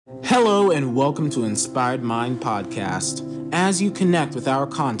Hello and welcome to Inspired Mind Podcast. As you connect with our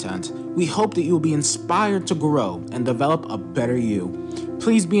content, we hope that you will be inspired to grow and develop a better you.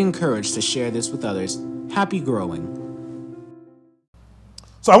 Please be encouraged to share this with others. Happy growing.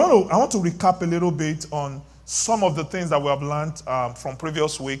 So I want to recap a little bit on some of the things that we have learned from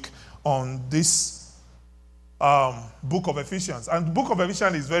previous week on this Book of Ephesians. And the Book of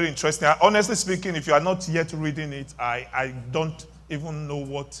Ephesians is very interesting. Honestly speaking, if you are not yet reading it, I don't even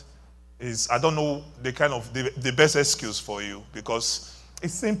know I don't know the best excuse for you, because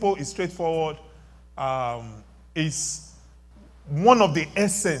it's simple, it's straightforward. It's one of the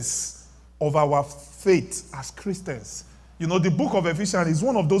essence of our faith as Christians. You know, the Book of Ephesians is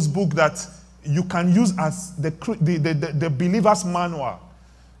one of those books that you can use as the believer's manual.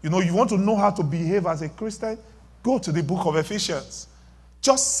 You know, you want to know how to behave as a Christian, go to the Book of Ephesians.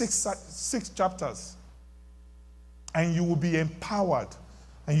 Just six chapters. And you will be empowered.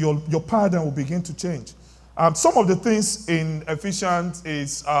 And your paradigm will begin to change. Some of the things in Ephesians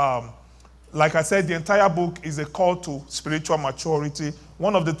is, like I said, the entire book is a call to spiritual maturity.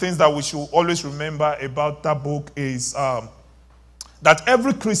 One of the things that we should always remember about that book is that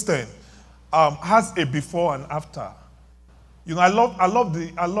every Christian has a before and after. You know, I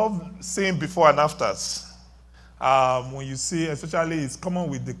love seeing before and afters. When you see, especially it's common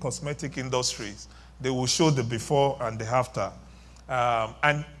with the cosmetic industries, they will show the before and the after.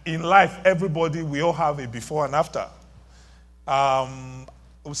 And in life, we all have a before and after.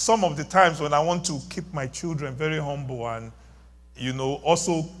 Some of the times when I want to keep my children very humble and, you know,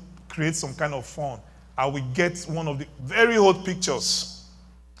 also create some kind of fun, I will get one of the very old pictures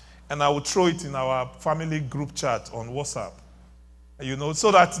and I will throw it in our family group chat on WhatsApp, you know,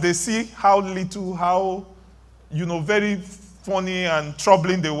 so that they see how, you know, very funny and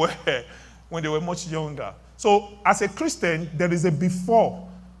troubling they were when they were much younger. So as a Christian, there is a before,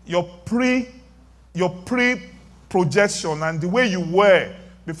 your pre-projection and the way you were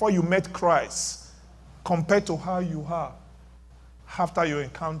before you met Christ compared to how you are after your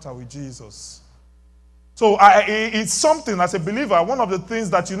encounter with Jesus. So it's something, as a believer, one of the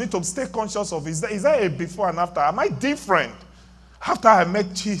things that you need to stay conscious of is there a before and after? Am I different after I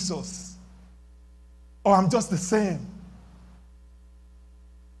met Jesus? Or I'm just the same?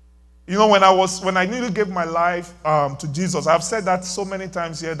 You know, when I nearly gave my life to Jesus, I've said that so many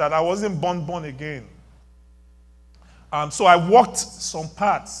times here that I wasn't born again. So I walked some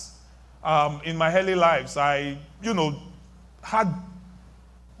paths in my early lives. I, you know, had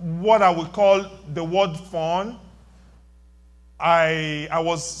what I would call the word fun. I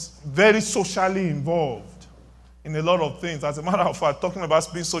was very socially involved in a lot of things. As a matter of fact, talking about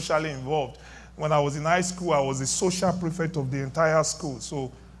being socially involved, when I was in high school, I was the social prefect of the entire school.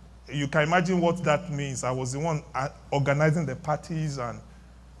 So you can imagine what that means. I was the one organizing the parties and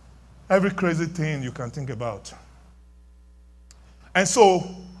every crazy thing you can think about. And so,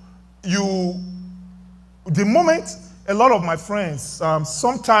 the moment a lot of my friends,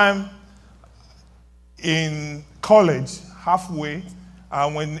 sometime in college, halfway,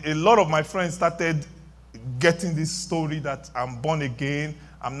 when a lot of my friends started getting this story that I'm born again,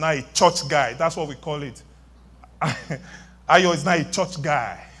 I'm now a church guy. That's what we call it. Ayo is now a church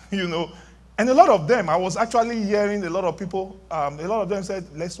guy. You know, and a lot of them, I was actually hearing a lot of people, a lot of them said,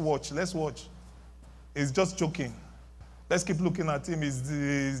 let's watch. He's just joking. Let's keep looking at him.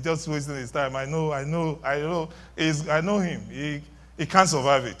 He's just wasting his time. I know him. He can't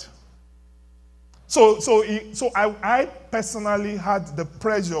survive it. So I personally had the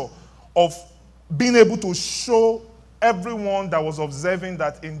pressure of being able to show everyone that was observing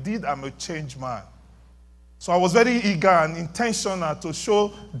that indeed I'm a changed man. So I was very eager and intentional to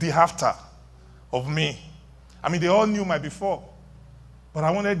show the after of me. I mean, they all knew my before, but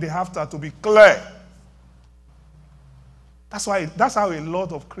I wanted the after to be clear. That's how a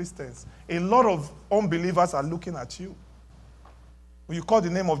lot of Christians, a lot of unbelievers are looking at you. When you call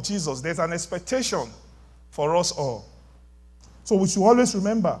the name of Jesus, there's an expectation for us all. So we should always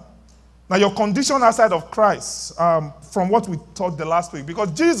remember. Now, your condition outside of Christ, from what we taught the last week,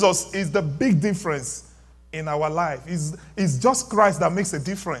 because Jesus is the big difference in our life. It's just Christ that makes a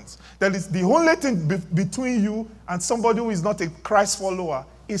difference. That is the only thing between you and somebody who is not a Christ follower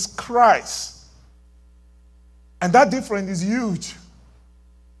is Christ. And that difference is huge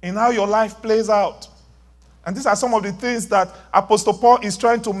in how your life plays out. And these are some of the things that Apostle Paul is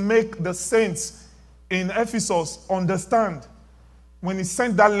trying to make the saints in Ephesus understand when he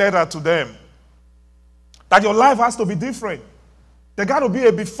sent that letter to them. That your life has to be different. There got to be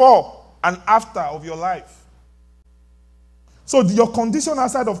a before and after of your life. So your condition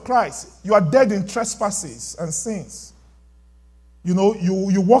outside of Christ, you are dead in trespasses and sins.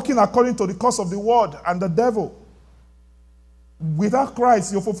 You're walking according to the course of the world and the devil. Without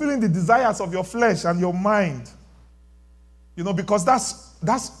Christ, you're fulfilling the desires of your flesh and your mind. Because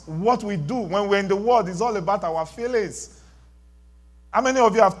that's what we do when we're in the world. It's all about our feelings. How many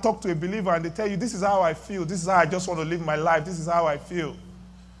of you have talked to a believer and they tell you, this is how I feel, this is how I just want to live my life, this is how I feel?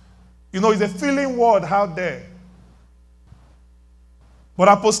 It's a feeling world out there. But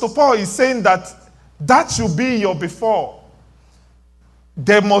Apostle Paul is saying that should be your before.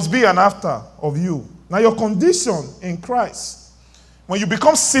 There must be an after of you. Now your condition in Christ, when you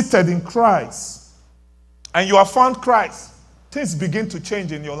become seated in Christ and you have found Christ, things begin to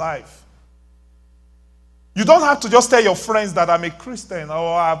change in your life. You don't have to just tell your friends that I'm a Christian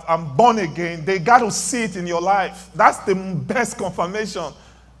or I'm born again. They got to see it in your life. That's the best confirmation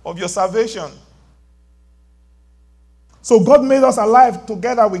of your salvation. So God made us alive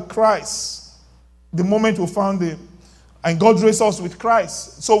together with Christ the moment we found him. And God raised us with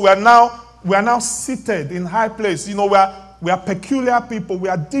Christ. So we are now seated in high place. We are peculiar people. We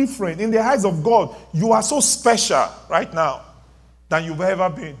are different. In the eyes of God, you are so special right now than you've ever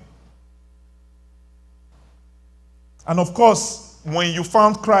been. And of course, when you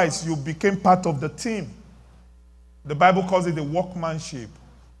found Christ, you became part of the team. The Bible calls it the workmanship.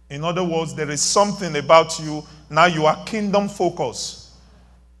 In other words, there is something about you. Now you are kingdom focused.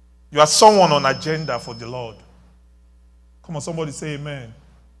 You are someone on agenda for the Lord. Come on, somebody say amen.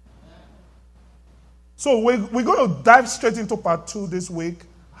 So we're going to dive straight into part 2 this week.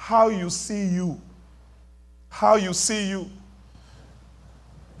 How you see you. How you see you.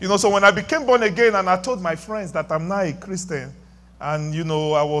 So when I became born again and I told my friends that I'm now a Christian, and,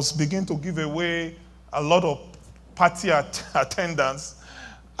 I was beginning to give away a lot of party attendance,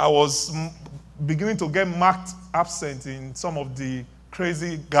 I was beginning to get marked absent in some of the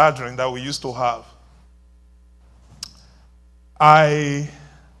crazy gathering that we used to have. I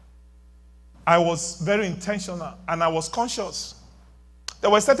was very intentional and I was conscious.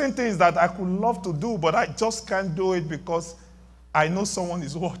 There were certain things that I could love to do, but I just can't do it because I know someone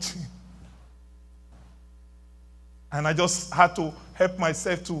is watching. And I just had to help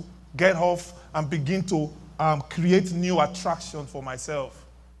myself to get off and begin to create new attraction for myself.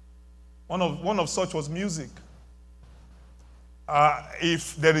 One of such was music.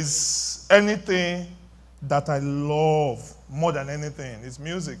 If there is anything that I love more than anything, it's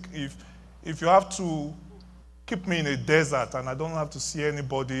music. If you have to keep me in a desert and I don't have to see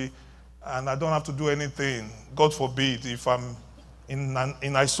anybody and I don't have to do anything, God forbid, if I'm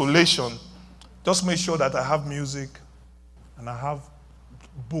in isolation, just make sure that I have music and I have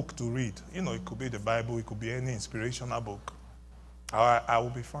book to read. It could be the Bible, it could be any inspirational book. I will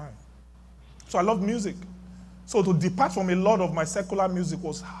be fine. So I love music. So to depart from a lot of my secular music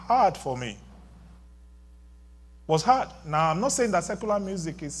was hard for me. Was hard. Now, I'm not saying that secular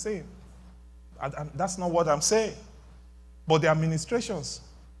music is sin. That's not what I'm saying. But there are ministrations.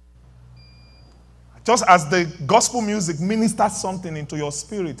 Just as the gospel music ministers something into your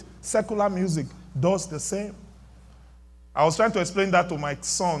spirit, secular music does the same. I was trying to explain that to my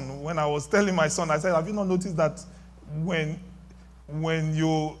son. When I was telling my son, I said, have you not noticed that when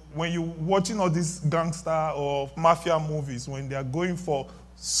you're watching all these gangster or mafia movies, when they are going for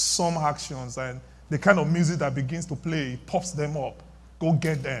some actions and the kind of music that begins to play, it pops them up. Go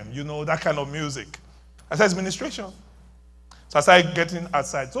get them, that kind of music. I said, it's ministration. So I started getting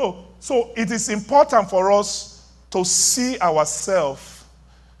outside. So it is important for us to see ourselves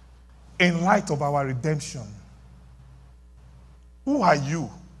in light of our redemption. Who are you?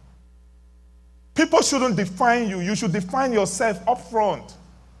 People shouldn't define you. You should define yourself up front.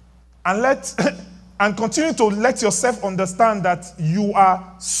 And continue to let yourself understand that you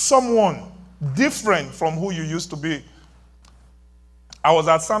are someone different from who you used to be. I was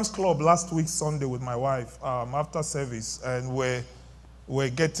at Sam's Club last week Sunday with my wife after service, and we're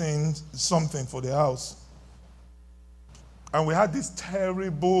getting something for the house. And we had this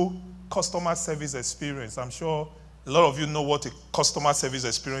terrible customer service experience. I'm sure a lot of you know what a customer service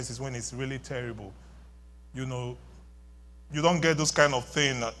experience is when it's really terrible. You don't get those kind of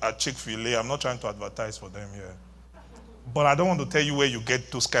thing at Chick-fil-A. I'm not trying to advertise for them here. But I don't want to tell you where you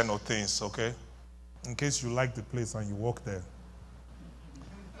get those kind of things, okay? In case you like the place and you work there.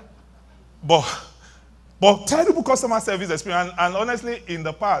 But terrible customer service experience. And honestly, in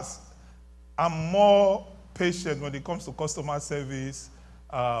the past, I'm more patient when it comes to customer service,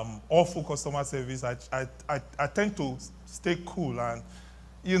 awful customer service. I tend to stay cool and,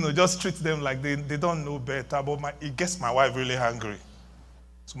 just treat them like they don't know better. But it gets my wife really angry.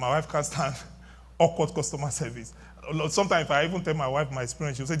 So my wife can't stand awkward customer service. Sometimes if I even tell my wife my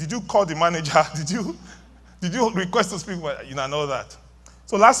experience, she'll say, did you call the manager? Did you request to speak? You know that.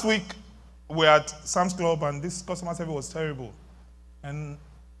 So last week, we were at Sam's Club, and this customer service was terrible. And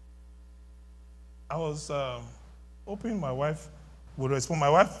I was hoping my wife would respond. My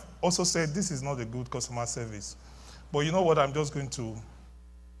wife also said, this is not a good customer service. But you know what? I'm just going to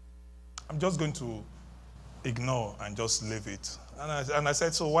ignore and just leave it. And I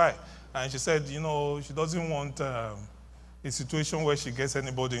said, so why? And she said, she doesn't want a situation where she gets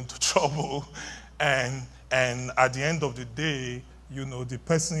anybody into trouble. And at the end of the day, the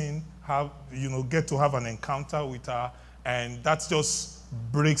person get to have an encounter with her, and that just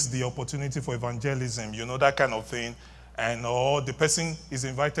breaks the opportunity for evangelism, that kind of thing. And or the person is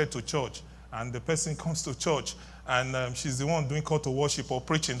invited to church, and the person comes to church, and she's the one doing call to worship or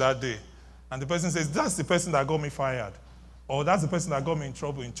preaching that day. And the person says, that's the person that got me fired. Or that's the person that got me in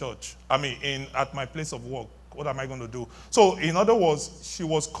trouble in church. At my place of work. What am I going to do? So, in other words, she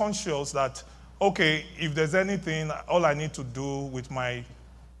was conscious that, okay, if there's anything, all I need to do with my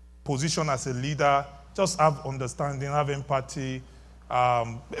position as a leader, just have understanding, have empathy,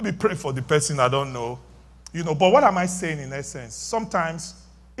 maybe pray for the person, I don't know. But what am I saying in essence? Sometimes,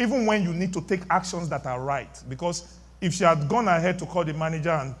 even when you need to take actions that are right, because if she had gone ahead to call the manager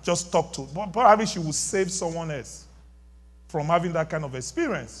and just talk to, probably she would save someone else from having that kind of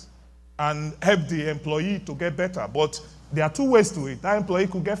experience and help the employee to get better. But there are two ways to it. That employee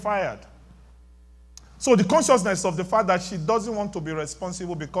could get fired. So the consciousness of the fact that she doesn't want to be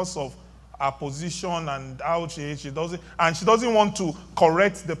responsible because of her position and how she is, she doesn't want to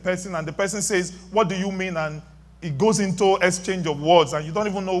correct the person, and the person says, what do you mean? And it goes into exchange of words, and you don't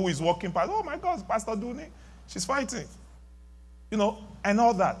even know who is walking past. Oh my God, Pastor Dooney, she's fighting. And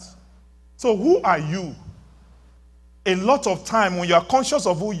all that. So who are you? A lot of time when you are conscious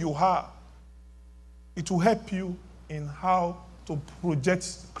of who you are, it will help you in how to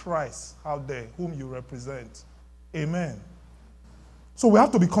project Christ out there, whom you represent. Amen. So we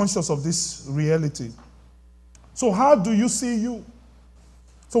have to be conscious of this reality. So how do you see you?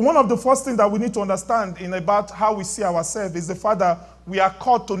 So one of the first things that we need to understand in about how we see ourselves is the fact that we are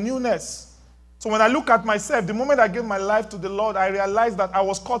called to newness. So when I look at myself, the moment I gave my life to the Lord, I realized that I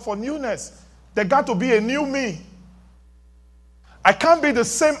was called for newness. There got to be a new me. I can't be the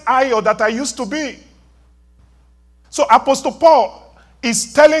same I or that I used to be. So Apostle Paul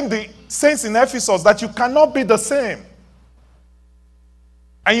is telling the saints in Ephesus that you cannot be the same.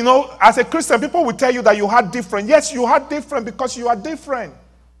 And as a Christian, people will tell you that you are different. Yes, you are different because you are different.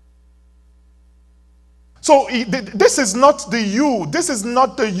 So this is not the you. This is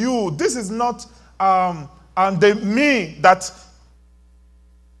not the you. This is not the me that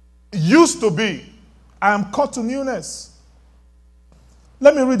used to be. I am called to newness.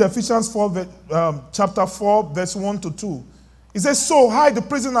 Let me read Ephesians 4, chapter 4, verse 1 to 2. It says, so I, the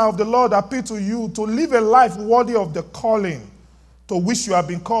prisoner of the Lord, appeal to you to live a life worthy of the calling to which you have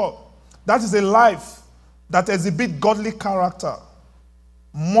been called. That is a life that exhibits godly character,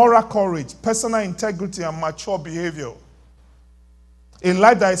 moral courage, personal integrity, and mature behavior. A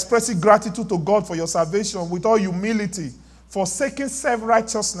life that expresses gratitude to God for your salvation with all humility, forsaking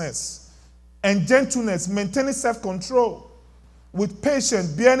self-righteousness and gentleness, maintaining self-control, with patience,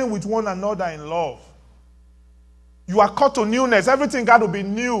 bearing with one another in love. You are called to newness. Everything got to be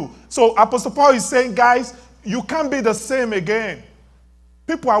new. So Apostle Paul is saying, guys, you can't be the same again.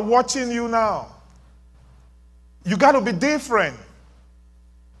 People are watching you now. You got to be different.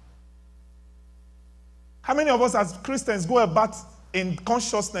 How many of us as Christians go about in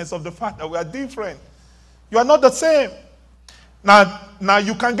consciousness of the fact that we are different? You are not the same. Now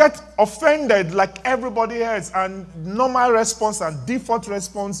you can get offended like everybody else, and normal response and default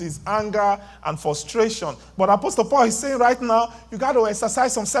response is anger and frustration. But Apostle Paul is saying right now, you got to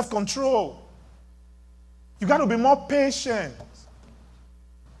exercise some self-control. You got to be more patient.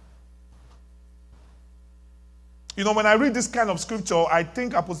 When I read this kind of scripture, I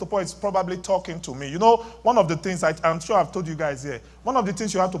think Apostle Paul is probably talking to me. One of the things, I'm sure I've told you guys here, one of the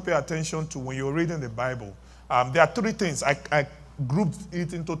things you have to pay attention to when you're reading the Bible, there are three things. I grouped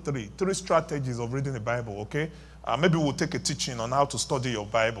it into three strategies of reading the Bible, okay? Maybe we'll take a teaching on how to study your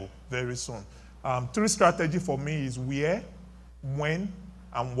Bible very soon. Three strategies for me is where, when,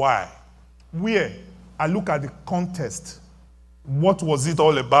 and why. Where, I look at the context. What was it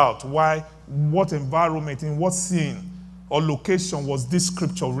all about? Why? What environment, in what scene or location was this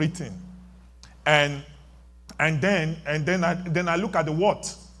scripture written? And then I look at the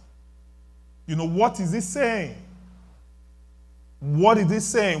what. What is it saying? What is it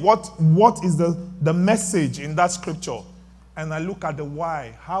saying? What is the message in that scripture? And I look at the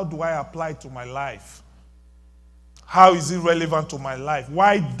why. How do I apply it to my life? How is it relevant to my life?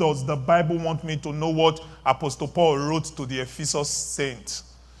 Why does the Bible want me to know what Apostle Paul wrote to the Ephesus saints?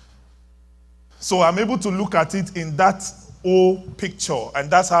 So I'm able to look at it in that whole picture, and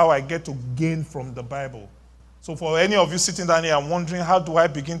that's how I get to gain from the Bible. So for any of you sitting down here and wondering, how do I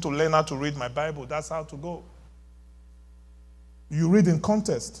begin to learn how to read my Bible? That's how to go. You read in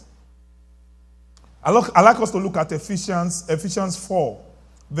context. I like us to look at Ephesians 4,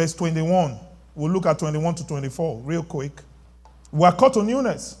 verse 21. We'll look at 21 to 24 real quick. We are called to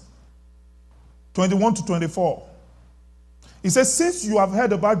newness. 21 to 24. He says, since you have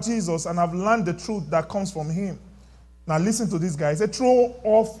heard about Jesus and have learned the truth that comes from him. Now listen to this guy. He said, throw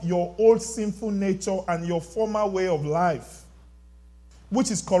off your old sinful nature and your former way of life, which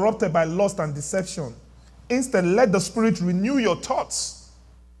is corrupted by lust and deception. Instead, let the Spirit renew your thoughts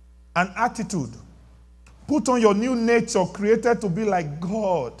and attitude. Put on your new nature, created to be like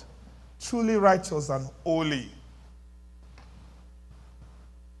God, truly righteous and holy.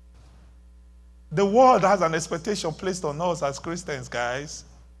 The world has an expectation placed on us as Christians, guys.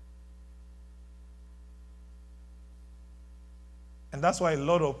 And that's why a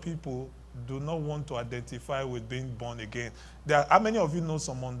lot of people do not want to identify with being born again. How many of you know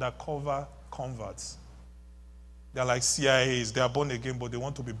some undercover converts? They're like CIAs. They are born again, but they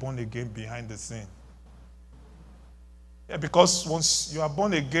want to be born again behind the scene. Yeah, because once you are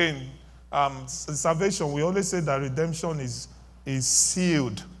born again, salvation, we always say that redemption is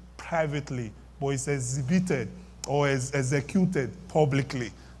sealed privately, but it's exhibited or is executed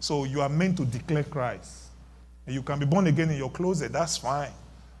publicly. So you are meant to declare Christ. And you can be born again in your closet, that's fine.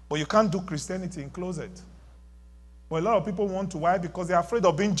 But you can't do Christianity in closet. But a lot of people want to. Why? Because they're afraid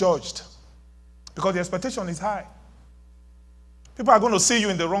of being judged. Because the expectation is high. People are going to see you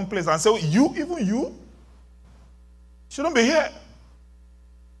in the wrong place and say, even you? Shouldn't be here.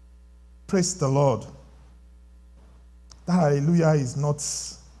 Praise the Lord. That hallelujah is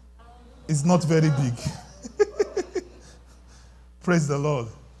not very big. Praise the Lord.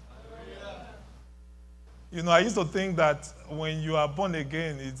 You know, I used to think that when you are born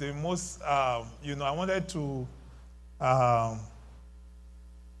again, it's the most, I wanted to,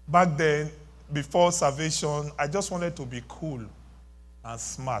 back then, before salvation, I just wanted to be cool and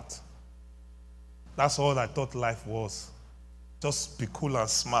smart. That's all I thought life was. Just be cool and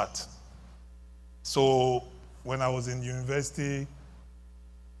smart. So when I was in university,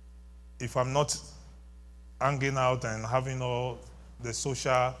 if I'm not hanging out and having all the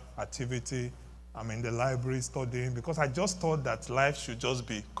social activity, I'm in the library studying, because I just thought that life should just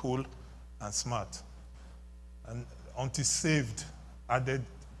be cool and smart. And until saved added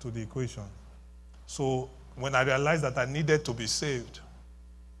to the equation. So when I realized that I needed to be saved,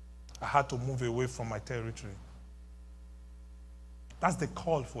 I had to move away from my territory. That's the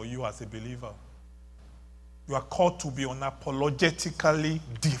call for you as a believer. You are called to be unapologetically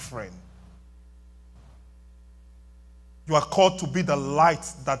different. You are called to be the light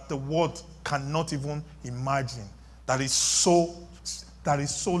that the world cannot even imagine. That is so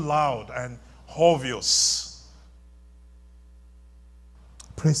loud and obvious.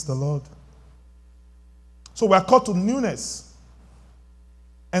 Praise the Lord. So we are called to newness.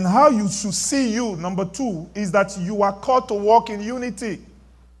 And how you should see you, number 2, is that you are called to walk in unity.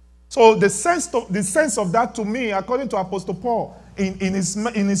 So the sense of that to me, according to Apostle Paul, in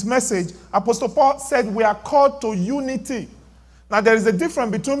his message, Apostle Paul said we are called to unity. Now there is a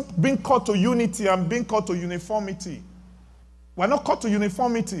difference between being called to unity and being called to uniformity. We're not called to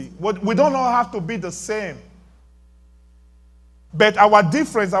uniformity. We don't all have to be the same. But our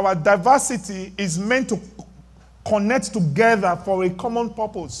difference, our diversity is meant to connect together for a common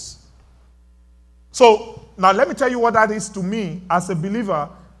purpose. So now let me tell you what that is to me as a believer.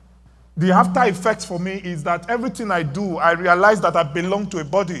 The after effects for me is that everything I do, I realize that I belong to a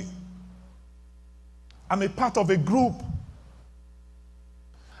body. I'm a part of a group.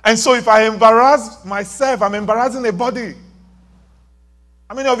 And so if I embarrass myself, I'm embarrassing a body.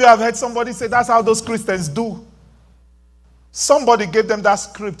 How many of you have heard somebody say that's how those Christians do? Somebody gave them that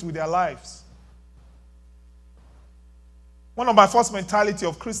script with their lives. One of my first mentality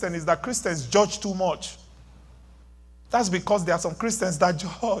of Christians is that Christians judge too much. That's because there are some Christians that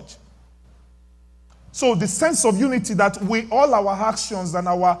judge. So the sense of unity that all our actions and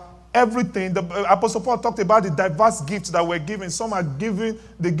our everything, the Apostle Paul talked about the diverse gifts that we're given. Some are given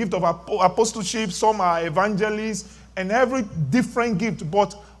the gift of apostleship, some are evangelists, and every different gift,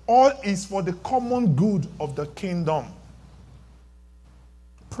 but all is for the common good of the kingdom.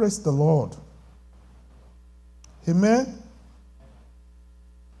 Praise the Lord. Amen.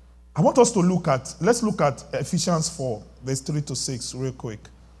 I want us to let's look at Ephesians 4, verse 3 to 6 real quick.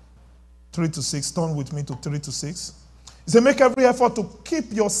 3 to 6, turn with me to 3 to 6. He said, make every effort to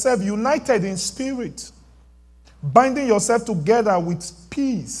keep yourself united in spirit, binding yourself together with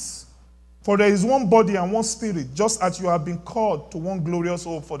peace. For there is one body and one spirit, just as you have been called to one glorious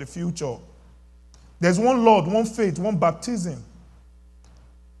hope for the future. There's one Lord, one faith, one baptism,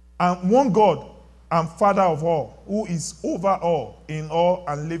 and one God and Father of all, who is over all, in all,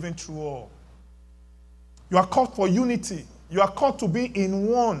 and living through all. You are called for unity. You are called to be in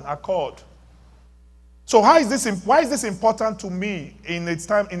one accord. So why is this important to me in a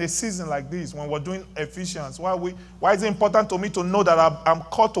time, in a season like this, when we're doing Ephesians? Why is it important to me to know that I'm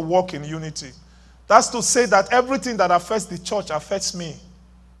called to walk in unity? That's to say that everything that affects the church affects me.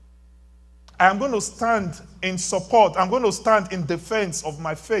 I am going to stand in support. I'm going to stand in defense of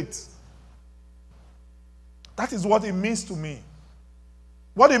my faith. That is what it means to me.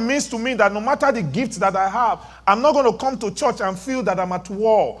 What it means to me that no matter the gifts that I have, I'm not going to come to church and feel that I'm at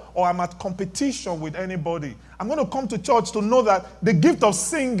war or I'm at competition with anybody. I'm going to come to church to know that the gift of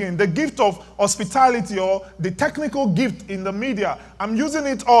singing, the gift of hospitality, or the technical gift in the media, I'm using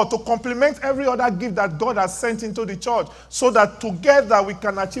it all to complement every other gift that God has sent into the church, so that together we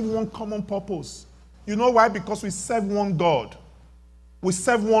can achieve one common purpose. You know why? Because we serve one God. We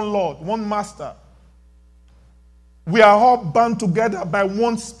serve one Lord, one Master. We are all bound together by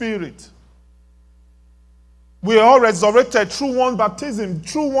one Spirit. We are all resurrected through one baptism,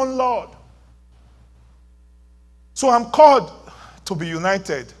 through one Lord. So I'm called to be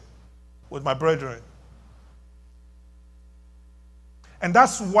united with my brethren. And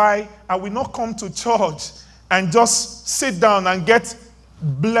that's why I will not come to church and just sit down and get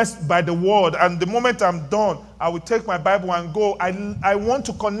blessed by the word. And the moment I'm done, I will take my Bible and go. I want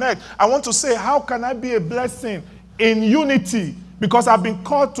to connect. I want to say, how can I be a blessing in unity? Because I've been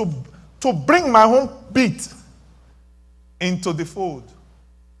called to bring my own bit into the fold.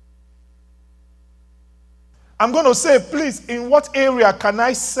 I'm going to say, please, in what area can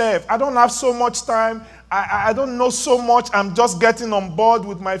I serve? I don't have so much time. I don't know so much. I'm just getting on board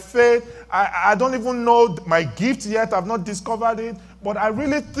with my faith. I don't even know my gift yet. I've not discovered it. But I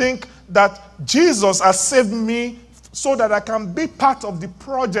really think that Jesus has saved me so that I can be part of the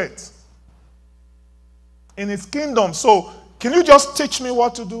project in his kingdom. So, can you just teach me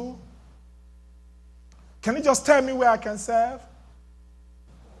what to do? Can you just tell me where I can serve?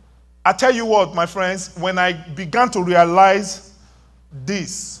 I tell you what, my friends, when I began to realize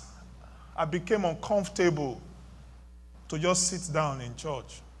this, I became uncomfortable to just sit down in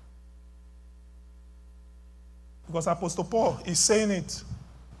church. Because Apostle Paul is saying it,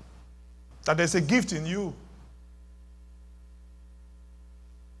 that there's a gift in you.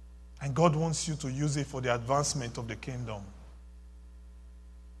 And God wants you to use it for the advancement of the kingdom.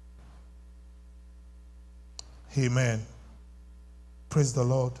 Amen. Praise the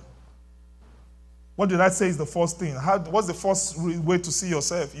Lord. What did I say is the first thing? What's the first way to see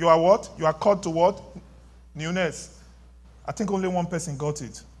yourself? You are what? You are called to what? Newness. I think only one person got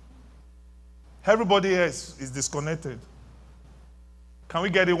it. Everybody else is disconnected. Can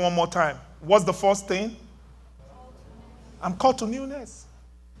we get it one more time? What's the first thing? I'm called to newness.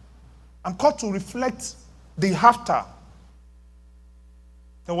 I'm called to reflect the after.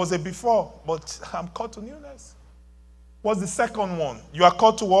 There was a before, but I'm called to newness. What's the second one? You are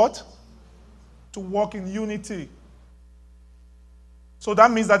called to what? To walk in unity. So that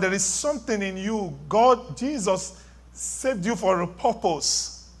means that there is something in you. God, Jesus, saved you for a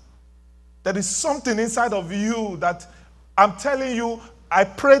purpose. There is something inside of you that I'm telling you, I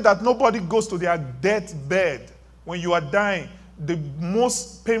pray that nobody goes to their deathbed when you are dying. The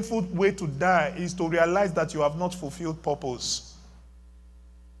most painful way to die is to realize that you have not fulfilled purpose.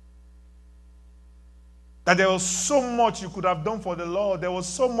 That there was so much you could have done for the Lord. There was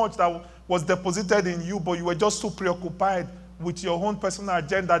so much that was deposited in you, but you were just too preoccupied with your own personal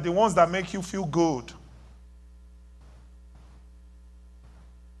agenda, the ones that make you feel good.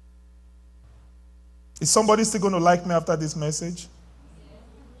 Is somebody still going to like me after this message?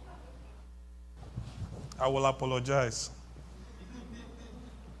 I will apologize.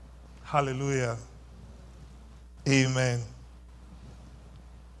 Hallelujah. Amen.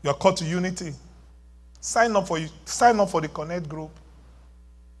 You're called to unity. Sign up for the Connect group.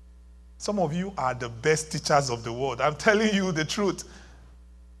 Some of you are the best teachers of the world. I'm telling you the truth.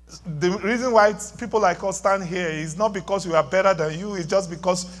 The reason why people like us stand here is not because we are better than you. It's just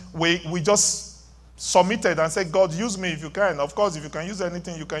because we just submitted and said, God, use me if you can. Of course, if you can use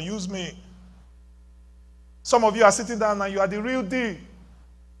anything, you can use me. Some of you are sitting down and you are the real deal.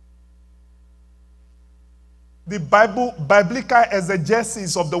 The biblical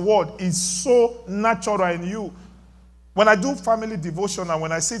exegesis of the word is so natural in you. When I do family devotion and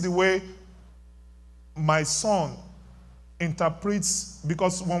when I see the way my son interprets,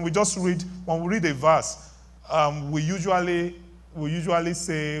 because when we read a verse, we usually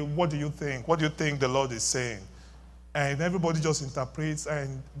say, what do you think? What do you think the Lord is saying? And everybody just interprets,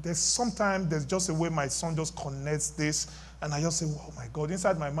 and sometimes there's just a way my son just connects this, and I just say, oh my God,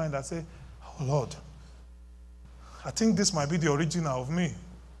 inside my mind I say, oh Lord, I think this might be the original of me.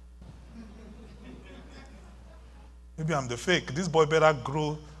 Maybe I'm the fake. This boy better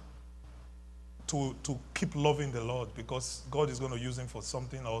grow to keep loving the Lord, because God is going to use him for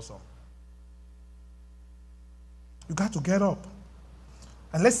something awesome. You got to get up.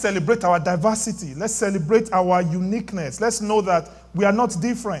 And let's celebrate our diversity. Let's celebrate our uniqueness. Let's know that we are not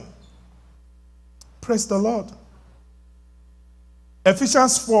different. Praise the Lord.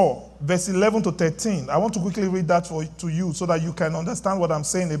 Ephesians 4, verse 11 to 13. I want to quickly read that to you so that you can understand what I'm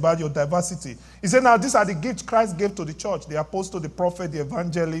saying about your diversity. He said, now these are the gifts Christ gave to the church: the apostle, the prophet, the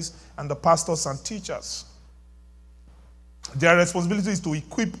evangelist, and the pastors and teachers. Their responsibility is to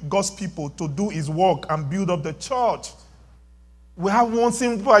equip God's people to do his work and build up the church. We have one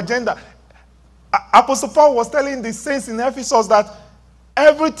simple agenda. Apostle Paul was telling the saints in Ephesus that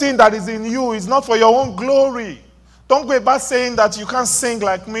everything that is in you is not for your own glory. Don't go about saying that you can't sing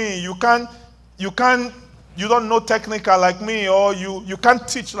like me, you don't know technical like me, or you can't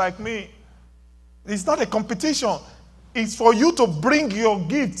teach like me. It's not a competition. It's for you to bring your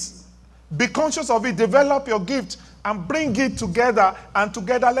gifts. Be conscious of it, develop your gift, and bring it together, and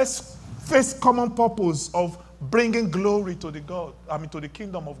together let's face common purpose of bringing glory to the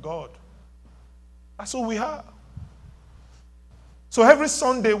kingdom of God. That's what we have. So every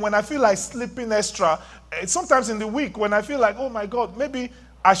Sunday when I feel like sleeping extra, sometimes in the week when I feel like, oh my God, maybe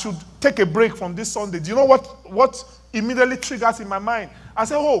I should take a break from this Sunday. Do you know what immediately triggers in my mind? I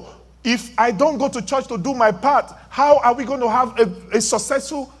say, oh, if I don't go to church to do my part, how are we going to have a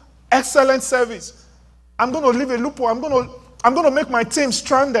successful, excellent service? I'm going to leave a loophole. I'm going to make my team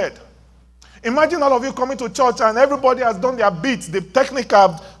stranded. Imagine all of you coming to church and everybody has done their beats, the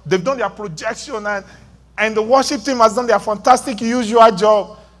technical, they've done their projection, and the worship team has done their fantastic usual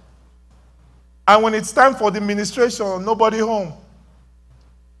job. And when it's time for the ministration, nobody home.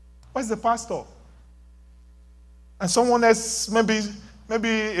 Where's the pastor? And someone else, maybe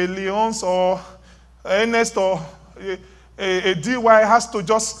a Leonce or Ernest or a DY has to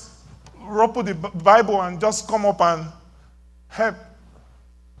just rupple the Bible and just come up and help.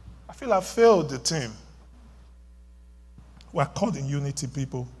 I feel I failed the team. We're called in unity,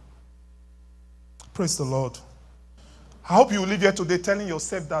 people. Praise the Lord. I hope you live here today telling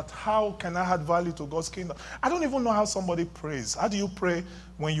yourself that, how can I add value to God's kingdom? I don't even know how somebody prays. How do you pray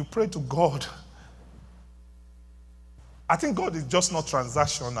when you pray to God? I think God is just not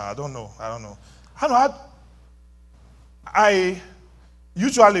transactional. I don't know. I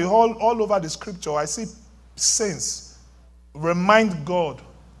usually all over the scripture, I see saints remind God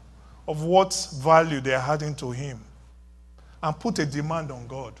of what value they are adding to him and put a demand on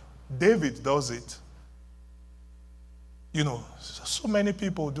God. David does it. You know, so many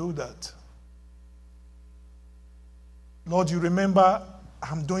people do that. Lord, you remember,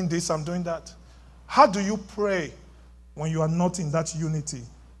 I'm doing this, I'm doing that. How do you pray when you are not in that unity?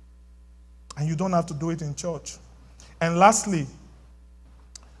 And you don't have to do it in church. And lastly,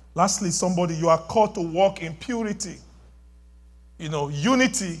 somebody, you are called to walk in purity. You know,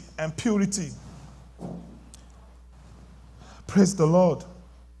 unity and purity. Praise the Lord.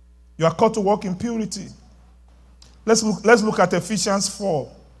 You are called to walk in purity. Let's look at Ephesians 4,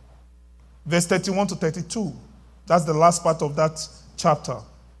 verse 31 to 32. That's the last part of that chapter.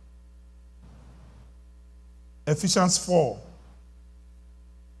 Ephesians 4,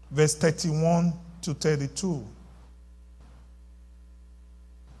 verse 31 to 32.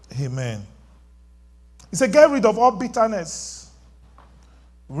 Amen. He said, get rid of all bitterness,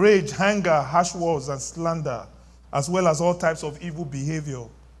 rage, anger, harsh words, and slander, as well as all types of evil behavior.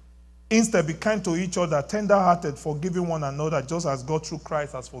 Instead, be kind to each other, tender-hearted, forgiving one another, just as God through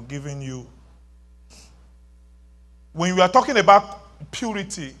Christ has forgiven you. When we are talking about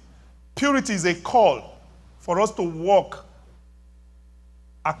purity, purity is a call for us to walk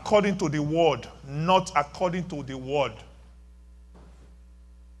according to the word, not according to the word.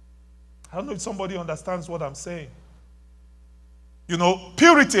 I don't know if somebody understands what I'm saying. You know,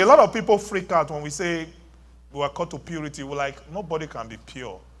 purity, a lot of people freak out when we say we are called to purity. We're like, nobody can be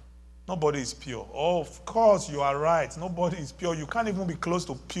pure. Nobody is pure. Oh, of course, you are right. Nobody is pure. You can't even be close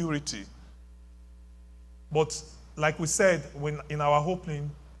to purity. But like we said in our opening,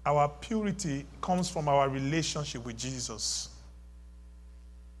 our purity comes from our relationship with Jesus.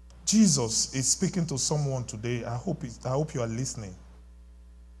 Jesus is speaking to someone today. I hope you are listening.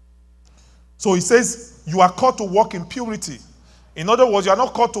 So he says, you are called to walk in purity. In other words, you are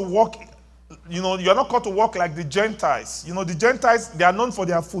not called to walk, you are not called to walk like the Gentiles. The Gentiles, they are known for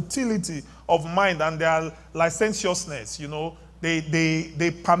their futility of mind and their licentiousness.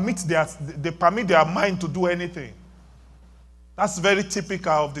 They permit their mind to do anything. That's very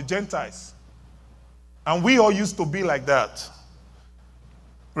typical of the Gentiles. And we all used to be like that.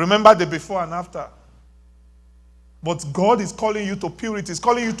 Remember the before and after. But God is calling you to purity. He's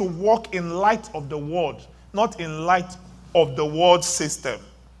calling you to walk in light of the word, not in light of the world system.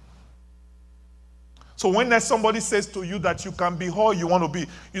 So when somebody says to you that you can be all you want to be,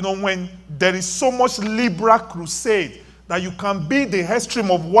 when there is so much liberal crusade that you can be the extreme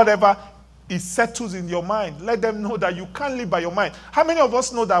of whatever it settles in your mind, let them know that you can't live by your mind. How many of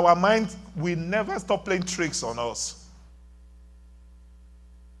us know that our mind will never stop playing tricks on us?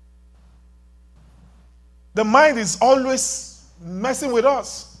 The mind is always messing with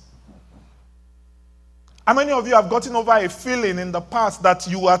us. How many of you have gotten over a feeling in the past that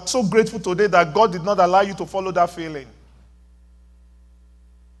you are so grateful today that God did not allow you to follow that feeling?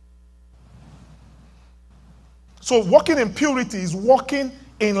 So walking in purity is walking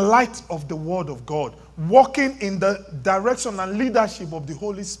in light of the word of God, walking in the direction and leadership of the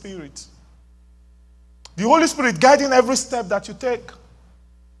Holy Spirit. The Holy Spirit guiding every step that you take.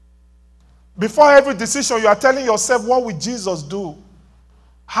 Before every decision, you are telling yourself, what would Jesus do?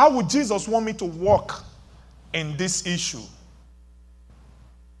 How would Jesus want me to walk in this issue?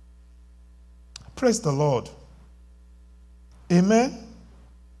 Praise the Lord. Amen.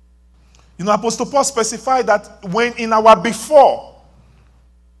 Apostle Paul specified that when in our before,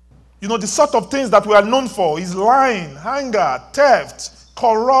 the sort of things that we are known for is lying, anger, theft,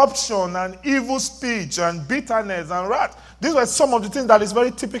 corruption, and evil speech, and bitterness, and wrath. These were some of the things that is very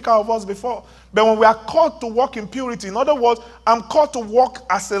typical of us before. But when we are called to walk in purity, in other words, I'm called to walk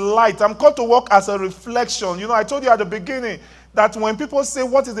as a light. I'm called to walk as a reflection. I told you at the beginning that when people say,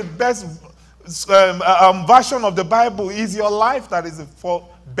 what is the best version of the Bible? Is your life that is the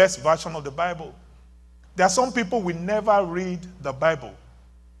best version of the Bible? There are some people will never read the Bible,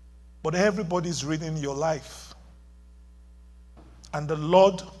 but everybody's reading your life. And the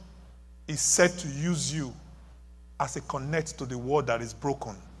Lord is set to use you as a connect to the world that is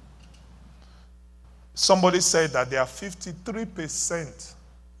broken. Somebody said that there are 53%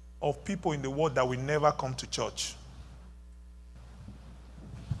 of people in the world that will never come to church.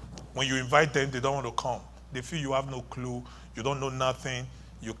 When you invite them, they don't want to come. They feel you have no clue, you don't know nothing,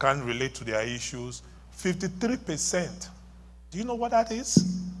 you can't relate to their issues. 53%. Do you know what that is?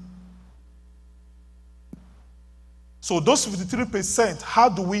 So those 53%, how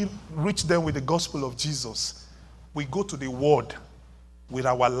do we reach them with the gospel of Jesus? We go to the word with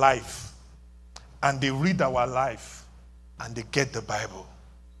our life, and they read our life, and they get the Bible.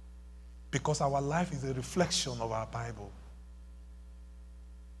 Because our life is a reflection of our Bible.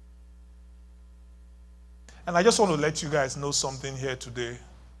 And I just want to let you guys know something here today.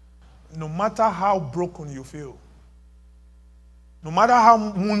 No matter how broken you feel, no matter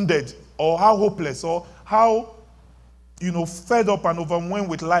how wounded or how hopeless or how fed up and overwhelmed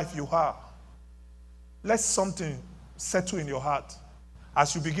with life you are, let something settle in your heart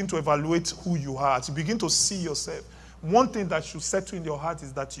as you begin to evaluate who you are, as you begin to see yourself. One thing that should settle in your heart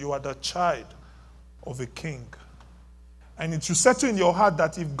is that you are the child of a king. And it should settle in your heart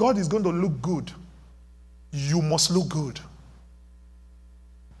that if God is going to look good, you must look good.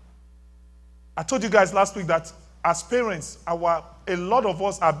 I told you guys last week that as parents, a lot of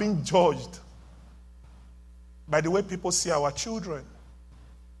us are being judged by the way people see our children.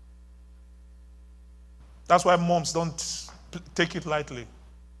 That's why moms don't take it lightly.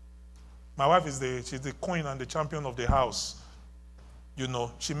 My wife she's the queen and the champion of the house.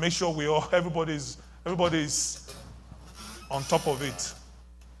 She makes sure everybody's on top of it.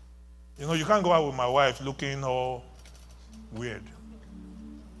 You can't go out with my wife looking all weird.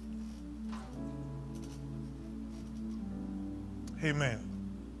 Amen.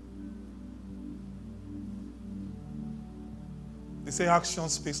 They say action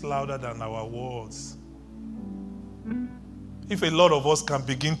speaks louder than our words. If a lot of us can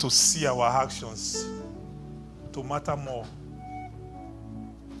begin to see our actions to matter more,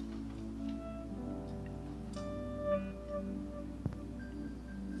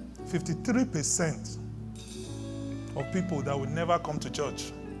 %53% of people that will never come to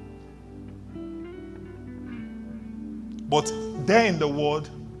church. But there in the world,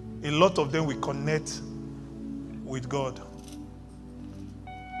 a lot of them will connect with God.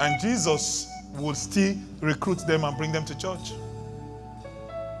 And Jesus will still recruit them and bring them to church.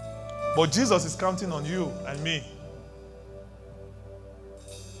 But Jesus is counting on you and me.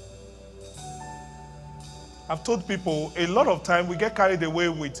 I've told people a lot of time we get carried away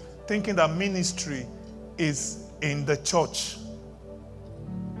with thinking that ministry is in the church.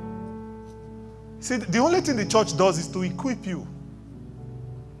 See, the only thing the church does is to equip you.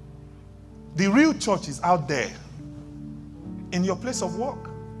 The real church is out there, in your place of work,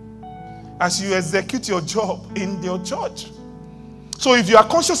 as you execute your job in your church. So if you are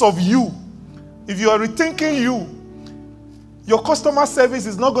conscious of you, if you are rethinking you, your customer service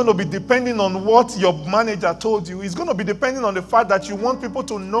is not going to be depending on what your manager told you. It's going to be depending on the fact that you want people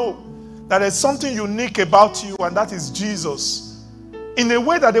to know that there's something unique about you, and that is Jesus. In a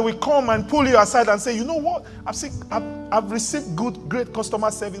way that they will come and pull you aside and say, you know what, I've received great customer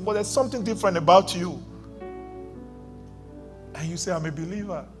service, but there's something different about you. And you say, I'm a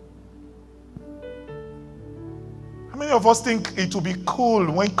believer. How many of us think it will be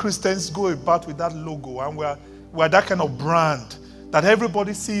cool when Christians go about with that logo and we're that kind of brand that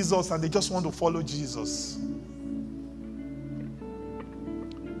everybody sees us and they just want to follow Jesus?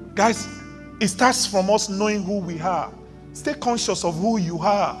 Guys, it starts from us knowing who we are. Stay conscious of who you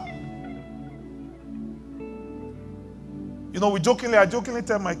are. You know, I jokingly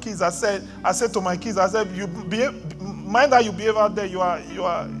tell my kids, I said to my kids, mind how you behave out there, you are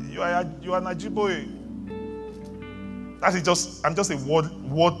an Ajiboye. I'm just a word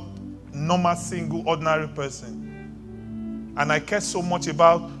normal, single, ordinary person. And I care so much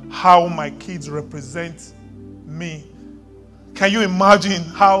about how my kids represent me. Can you imagine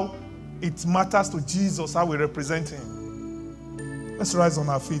how it matters to Jesus how we represent him? Let's rise on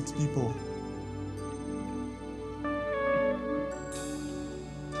our feet, people.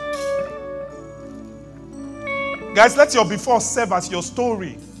 Guys, let your before serve as your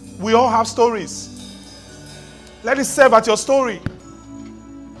story. We all have stories. Let it serve as your story.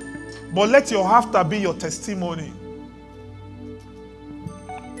 But let your after be your testimony.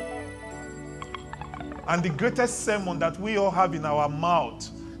 And the greatest sermon that we all have in our mouth,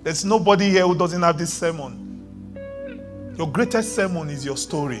 there's nobody here who doesn't have this sermon. Your greatest sermon is your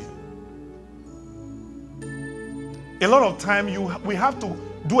story. A lot of time we have to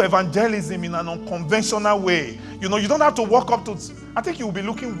do evangelism in an unconventional way. You know, you don't have to walk up to, I think you'll be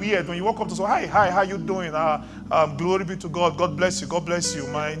looking weird when you walk up to someone, hi, how you doing? Glory be to God. God bless you. God bless you.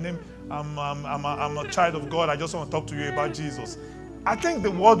 My name, I'm a child of God. I just want to talk to you about Jesus. I think the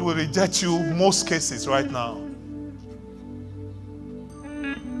world will reject you most cases right now.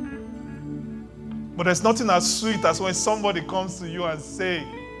 But there's nothing as sweet as when somebody comes to you and say,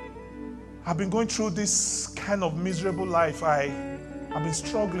 I've been going through this kind of miserable life. I've been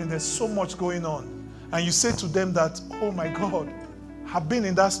struggling. There's so much going on. And you say to them that, oh my God, I've been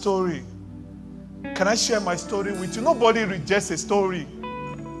in that story. Can I share my story with you? Nobody rejects a story.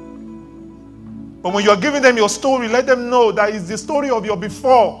 But when you're giving them your story, let them know that it's the story of your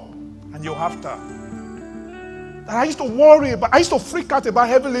before and your after. That I used to worry about, I used to freak out about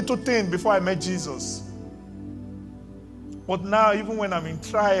every little thing before I met Jesus. But now, even when I'm in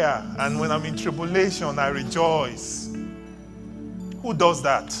trial and when I'm in tribulation, I rejoice. Who does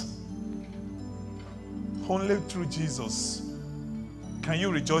that? Only through Jesus can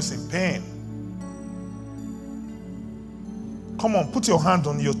you rejoice in pain. Come on, put your hand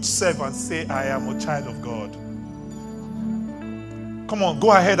on yourself and say, I am a child of God. Come on,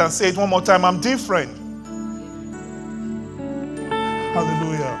 go ahead and say it one more time. I'm different.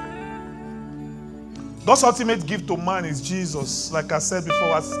 Hallelujah. God's ultimate gift to man is Jesus, like I said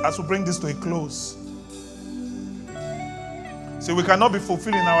before, as we bring this to a close. So we cannot be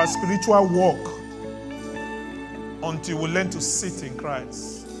fulfilling our spiritual walk until we learn to sit in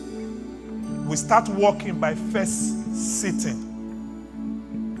Christ. We start walking by first sitting.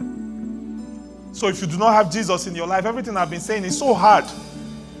 So if you do not have Jesus in your life, everything I've been saying is so hard.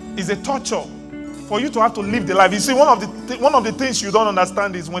 It's a torture for you to have to live the life. You see, one of the things you don't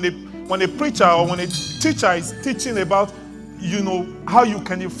understand is when a preacher or when a teacher is teaching about, you know, how you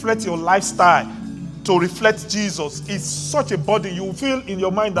can reflect your lifestyle to reflect Jesus, it's such a burden. You feel in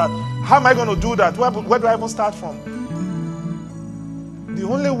your mind that, how am I going to do that? Where do I even start from? The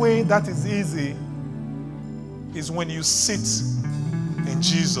only way that is easy is when you sit in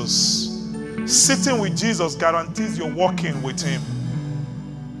Jesus. Sitting with Jesus guarantees you're walking with him.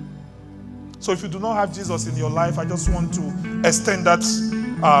 So if you do not have Jesus in your life, I just want to extend that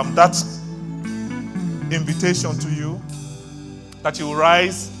invitation to you, that you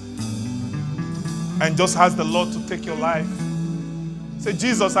rise and just ask the Lord to take your life. Say,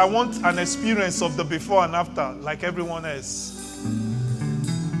 Jesus, I want an experience of the before and after like everyone else.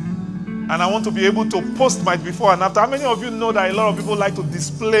 And I want to be able to post my before and after. How many of you know that a lot of people like to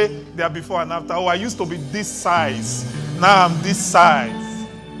display their before and after? Oh, I used to be this size. Now I'm this size.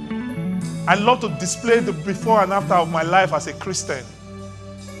 I love to display the before and after of my life as a Christian.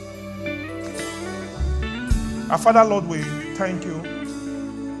 Our Father, Lord, we thank you.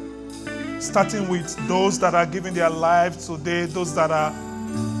 Starting with those that are giving their lives today, those that are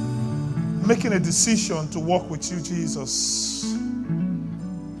making a decision to walk with you, Jesus.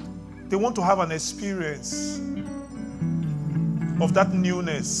 They want to have an experience of that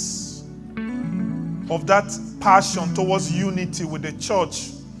newness, of that passion towards unity with the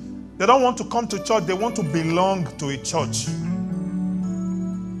church. They don't want to come to church, they want to belong to a church.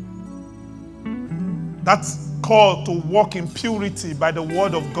 That call to walk in purity by the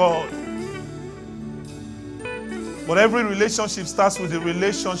word of God. But every relationship starts with the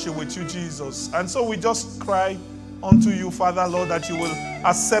relationship with you, Jesus. And so we just cry unto you, Father, Lord, that you will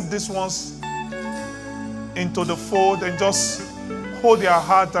accept these ones into the fold and just hold their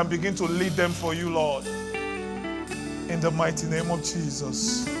heart and begin to lead them for you, Lord. In the mighty name of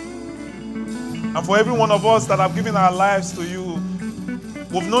Jesus. And for every one of us that have given our lives to you,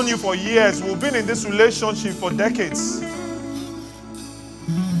 we've known you for years. We've been in this relationship for decades.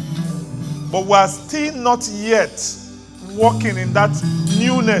 But we are still not yet walking in that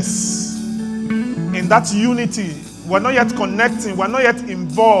newness, in that unity. We're not yet connecting. We're not yet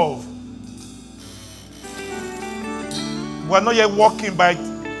involved. We're not yet walking by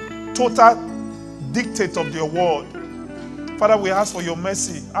total dictate of your word. Father, we ask for your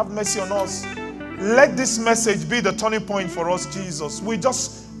mercy. Have mercy on us. Let this message be the turning point for us, Jesus. We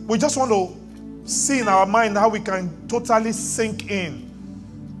just want to see in our mind how we can totally sink in.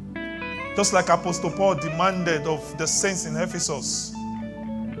 Just like Apostle Paul demanded of the saints in Ephesus.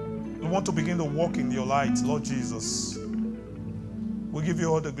 We want to begin to walk in your light, Lord Jesus. We give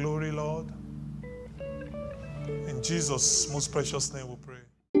you all the glory, Lord. In Jesus' most precious name we pray.